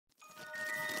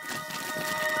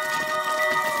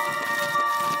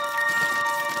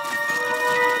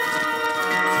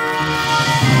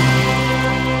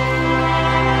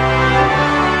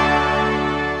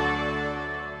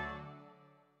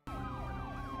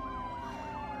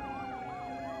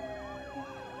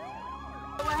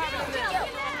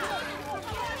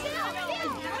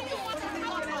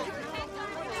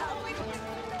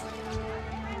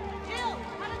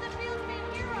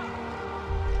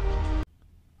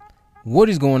What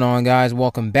is going on, guys?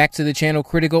 Welcome back to the channel.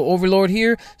 Critical Overlord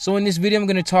here. So in this video, I'm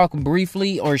going to talk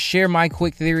briefly or share my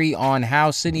quick theory on how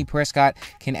Sidney Prescott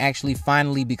can actually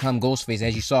finally become Ghostface.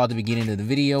 As you saw at the beginning of the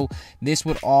video, this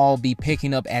would all be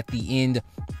picking up at the end,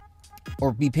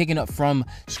 or be picking up from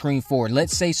Scream 4.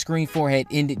 Let's say Scream 4 had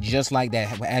ended just like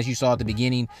that. As you saw at the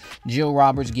beginning, Jill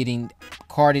Roberts getting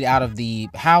carted out of the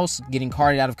house, getting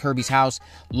carted out of Kirby's house,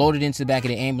 loaded into the back of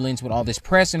the ambulance with all this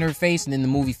press in her face, and then the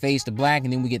movie fades to black,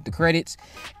 and then we get the credits,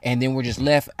 and then we're just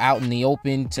left out in the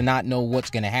open to not know what's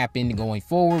going to happen going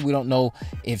forward. We don't know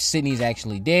if Sidney's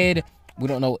actually dead. We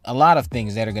don't know a lot of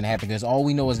things that are going to happen, because all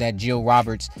we know is that Jill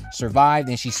Roberts survived,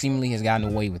 and she seemingly has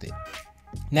gotten away with it.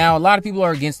 Now, a lot of people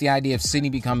are against the idea of Sidney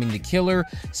becoming the killer,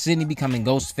 Sidney becoming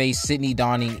Ghostface, Sidney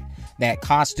donning that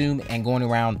costume and going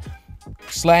around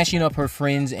slashing up her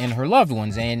friends and her loved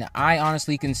ones. And I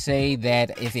honestly can say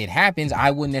that if it happens,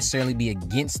 I wouldn't necessarily be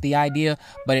against the idea,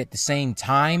 but at the same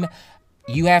time,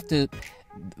 you have to...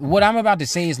 What I'm about to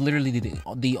say is literally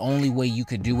the only way you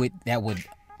could do it that would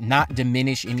not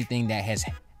diminish anything that has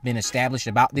been established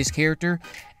about this character.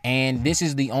 And this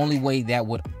is the only way that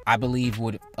would, I believe,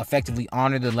 would effectively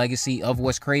honor the legacy of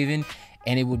Wes Craven,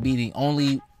 and it would be the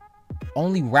only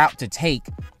route to take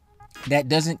that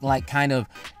doesn't like kind of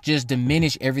just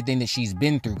diminish everything that she's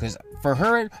been through. Because for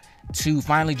her to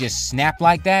finally just snap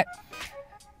like that,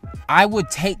 I would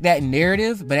take that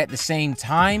narrative, but at the same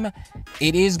time,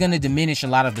 it is going to diminish a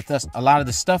lot of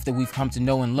the stuff that we've come to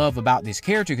know and love about this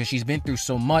character, because she's been through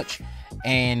so much.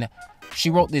 And she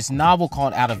wrote this novel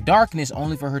called Out of Darkness,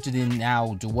 only for her to then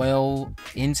now dwell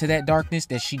into that darkness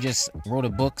that she just wrote a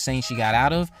book saying she got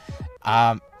out of.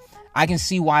 I can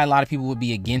see why a lot of people would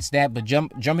be against that, but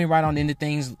jumping right on into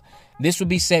things, this would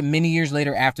be set many years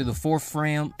later after the fourth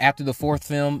film.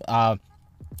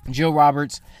 Jill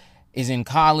Roberts is in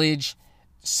college.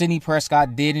 Sidney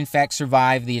Prescott did in fact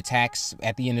survive the attacks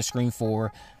at the end of Scream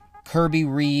 4. Kirby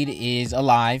Reed is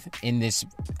alive in this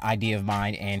idea of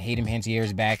mine, and Hayden Panettiere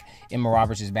is back, Emma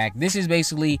Roberts is back. This is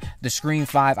basically the Scream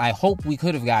 5 I hope we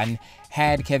could have gotten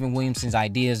had Kevin Williamson's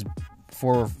ideas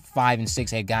for 5 and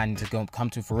 6 had gotten to come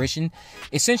to fruition.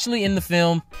 Essentially, in the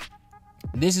film,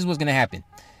 this is what's going to happen.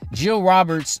 Jill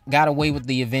Roberts got away with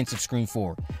the events of Scream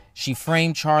 4. She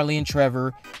framed Charlie and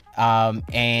Trevor,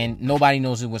 and nobody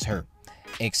knows it was her,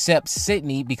 except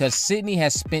Sidney, because Sidney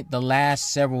has spent the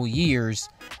last several years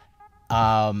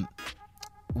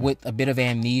with a bit of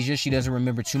amnesia. She doesn't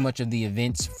remember too much of the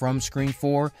events from Scream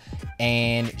 4,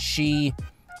 and she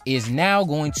is now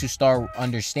going to start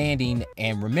understanding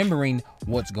and remembering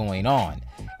what's going on.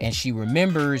 And she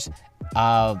remembers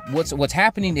what's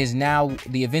happening is now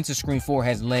the events of Scream 4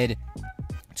 has led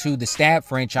to the Stab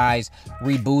franchise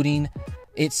rebooting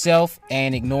itself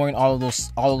and ignoring all of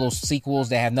those sequels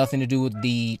that have nothing to do with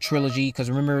the trilogy. Because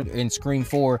remember, in Scream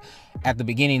 4, at the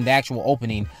beginning, the actual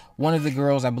opening, one of the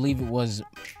girls, I believe it was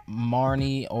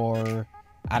Marnie, or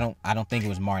I don't think it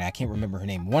was Marnie, I can't remember her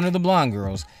name, one of the blonde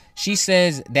girls, she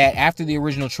says that after the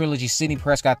original trilogy, Sidney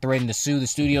Prescott threatened to sue the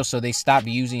studio, so they stopped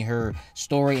using her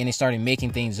story and they started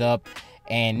making things up.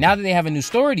 And now that they have a new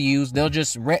story to use, they'll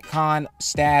just retcon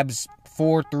Stabs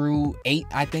 4 through 8,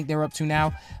 I think they're up to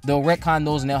now. They'll retcon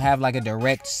those and they'll have like a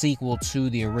direct sequel to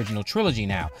the original trilogy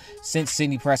now, since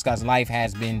Sidney Prescott's life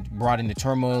has been brought into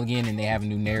turmoil again and they have a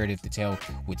new narrative to tell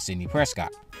with Sidney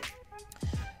Prescott.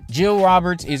 Jill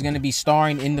Roberts is going to be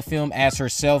starring in the film as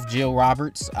herself, Jill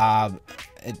Roberts. And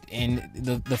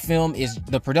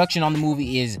the production on the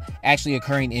movie is actually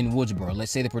occurring in Woodsboro.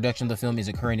 Let's say the production of the film is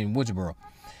occurring in Woodsboro.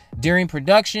 During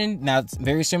production, now it's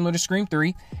very similar to Scream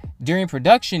 3. During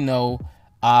production, though,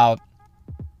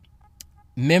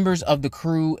 members of the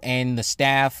crew and the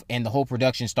staff and the whole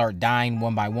production start dying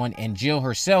one by one, and Jill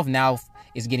herself now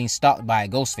is getting stalked by a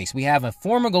Ghostface. We have a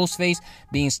former Ghostface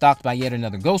being stalked by yet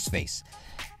another Ghostface.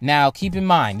 Now, keep in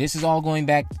mind, this is all going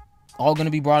to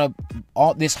be brought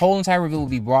up. This whole entire reveal will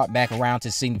be brought back around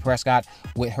to Sidney Prescott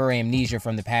with her amnesia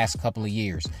from the past couple of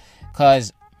years,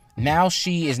 because now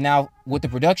she is with the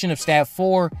production of Stab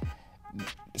 4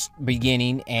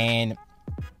 beginning and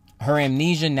her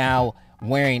amnesia now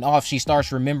wearing off, she starts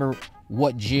to remember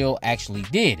what Jill actually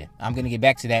did. I'm going to get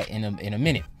back to that in a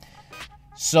minute.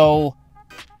 So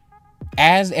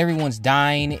as everyone's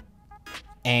dying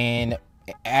and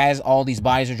as all these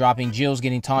bodies are dropping, Jill's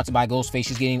getting taunted by Ghostface.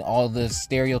 She's getting all the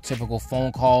stereotypical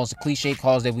phone calls, cliche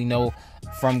calls that we know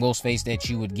from Ghostface that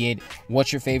you would get.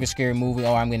 What's your favorite scary movie?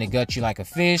 Oh, I'm gonna gut you like a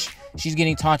fish. She's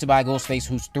getting taunted by Ghostface,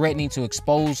 who's threatening to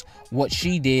expose what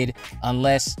she did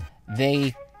unless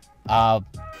they're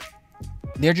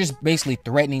just basically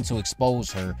threatening to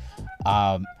expose her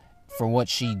for what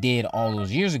she did all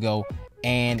those years ago.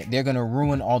 and they're going to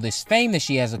ruin all this fame that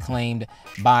she has acclaimed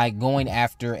by going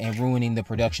after and ruining the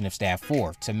production of Staff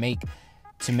 4 to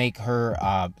make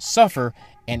her suffer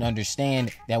and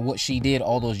understand that what she did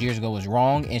all those years ago was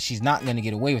wrong, and she's not going to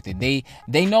get away with it.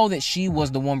 They know that she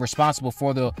was the one responsible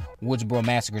for the Woodsboro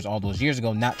massacres all those years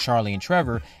ago, not Charlie and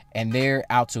Trevor, and they're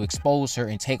out to expose her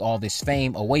and take all this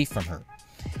fame away from her.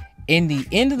 In the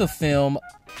end of the film,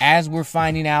 as we're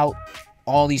finding out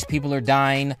all these people are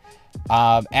dying,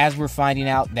 as we're finding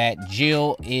out that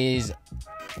Jill is,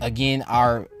 again,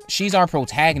 she's our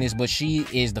protagonist, but she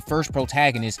is the first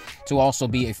protagonist to also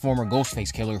be a former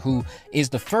Ghostface killer, who is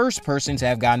the first person to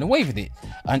have gotten away with it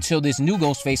until this new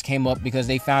Ghostface came up, because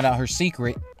they found out her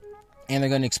secret, and they're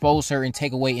going to expose her and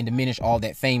take away and diminish all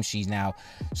that fame she's now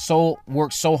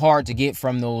worked so hard to get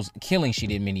from those killings she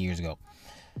did many years ago.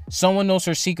 Someone knows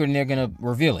her secret, and they're going to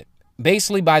reveal it.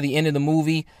 Basically, by the end of the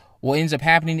movie, what ends up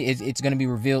happening is it's going to be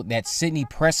revealed that Sidney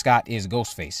Prescott is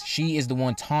Ghostface. She is the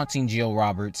one taunting Jill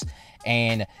Roberts,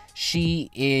 and she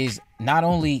is not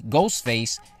only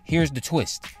Ghostface. Here's the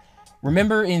twist.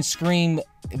 Remember in Scream,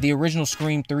 the original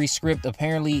Scream 3 script,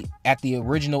 apparently at the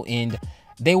original end,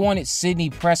 they wanted Sidney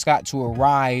Prescott to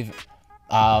arrive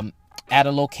at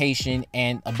a location,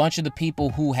 and a bunch of the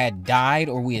people who had died,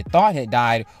 or we had thought had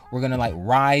died, were going to like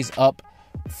rise up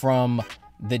from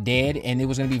the dead, and it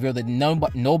was going to be revealed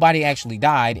that nobody actually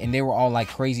died, and they were all like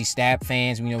crazy Stab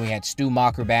fans. We had Stu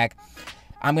Macher back.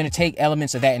 I'm going to take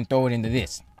elements of that and throw it into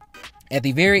this. At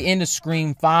the very end of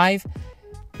Scream 5,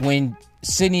 when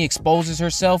Sidney exposes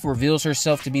herself, reveals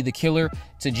herself to be the killer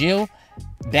to Jill,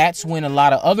 that's when a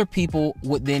lot of other people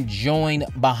would then join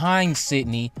behind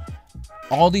Sidney.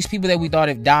 All these people that we thought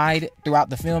have died throughout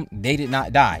the film, they did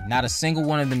not die. Not a single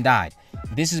one of them died.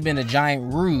 This has been a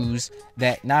giant ruse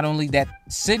that not only that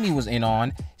Sidney was in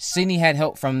on, Sidney had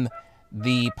help from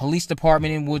the police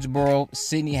department in Woodsboro.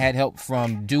 Sidney had help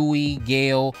from Dewey,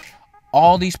 Gale,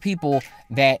 all these people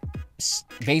that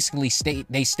basically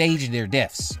staged their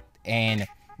deaths. And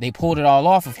they pulled it all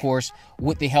off, of course,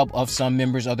 with the help of some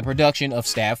members of the production of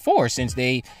Staff 4, since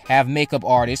they have makeup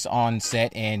artists on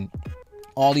set and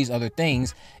all these other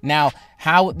things. Now,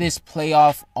 how would this play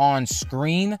off on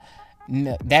screen?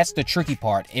 That's the tricky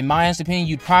part. In my honest opinion,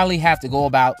 you'd probably have to go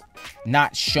about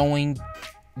not showing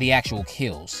the actual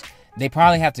kills. They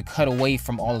probably have to cut away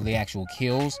from all of the actual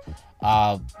kills,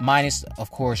 minus,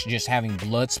 of course, just having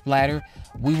blood splatter.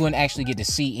 We wouldn't actually get to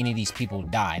see any of these people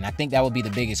die, and I think that would be the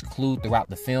biggest clue throughout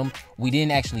the film. We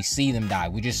didn't actually see them die.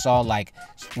 We just saw,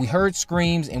 we heard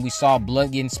screams and we saw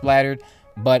blood getting splattered,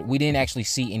 but we didn't actually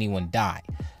see anyone die.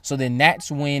 So then that's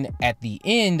when, at the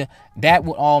end, that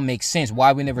would all make sense.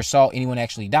 Why we never saw anyone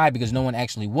actually die, because no one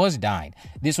actually was dying.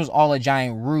 This was all a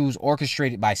giant ruse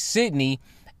orchestrated by Sidney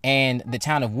and the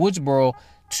town of Woodsboro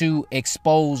to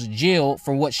expose Jill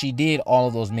for what she did all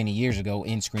of those many years ago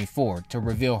in Scream 4, to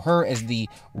reveal her as the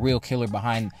real killer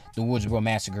behind the Woodsboro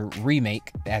Massacre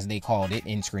remake, as they called it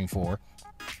in Scream 4.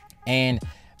 And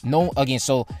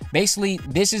so basically,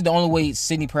 this is the only way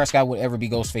Sidney Prescott would ever be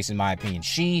Ghostface, in my opinion.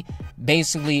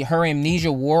 Her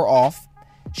amnesia wore off.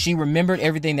 She remembered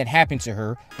everything that happened to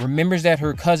her, remembers that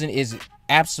her cousin is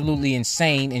absolutely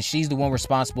insane, and she's the one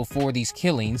responsible for these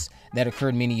killings that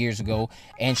occurred many years ago,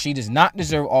 and she does not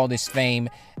deserve all this fame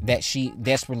that she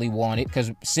desperately wanted,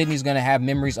 because Sidney's going to have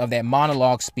memories of that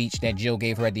monologue speech that Jill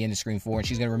gave her at the end of Scream 4, and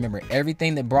she's going to remember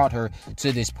everything that brought her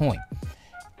to this point.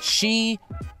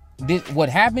 What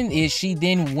happened is she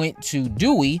then went to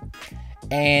Dewey,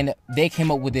 and they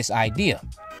came up with this idea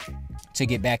to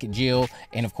get back at Jill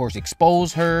and, of course,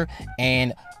 expose her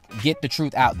and get the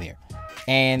truth out there.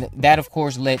 And that, of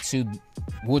course, led to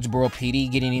Woodsboro PD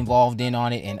getting involved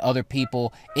on it, and other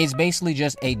people. It's basically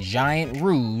just a giant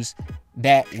ruse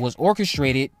that was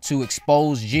orchestrated to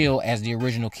expose Jill as the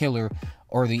original killer,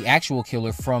 or the actual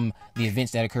killer, from the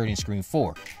events that occurred in Scream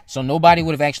 4. So nobody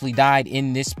would have actually died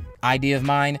in this idea of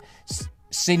mine.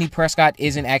 Sidney Prescott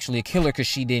isn't actually a killer because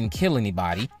she didn't kill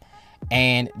anybody.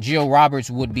 And Jill Roberts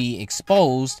would be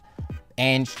exposed,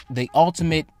 and the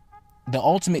ultimate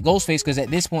Ghostface, because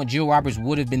at this point Jill Roberts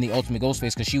would have been the ultimate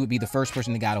Ghostface because she would be the first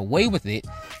person that got away with it.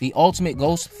 The ultimate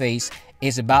Ghostface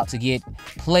is about to get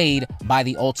played by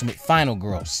the ultimate final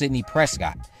girl, Sidney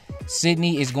Prescott.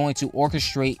 Sidney is going to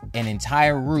orchestrate an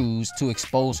entire ruse to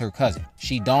expose her cousin.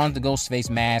 She dons the Ghostface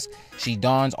mask. She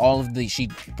performs all of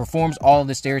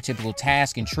the stereotypical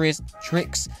tasks and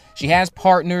tricks. She has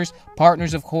partners,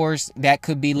 of course, that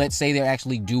could be, let's say they're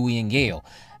actually Dewey and Gale.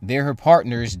 They're her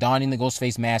partners donning the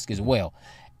Ghostface mask as well.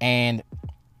 And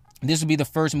this will be the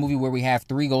first movie where we have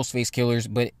 3 Ghostface killers,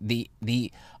 but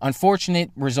the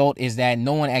unfortunate result is that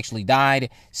no one actually died.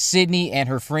 Sidney and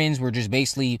her friends were just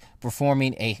basically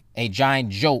performing a giant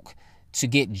joke to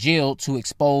get Jill to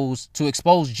expose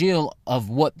Jill of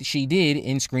what she did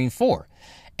in Scream 4.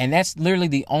 And that's literally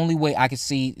the only way I could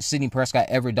see Sidney Prescott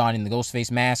ever donning the Ghostface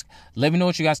mask. Let me know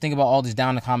what you guys think about all this down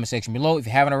in the comment section below. If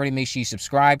you haven't already, make sure you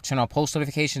subscribe, turn on post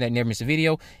notifications that you never miss a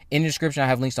video. In the description, I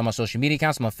have links to my social media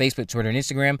accounts, my Facebook, Twitter, and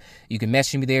Instagram. You can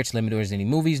message me there to let me know if there's any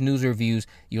movies, news, or reviews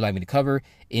you'd like me to cover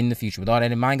in the future. With all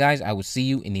that in mind, guys, I will see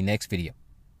you in the next video.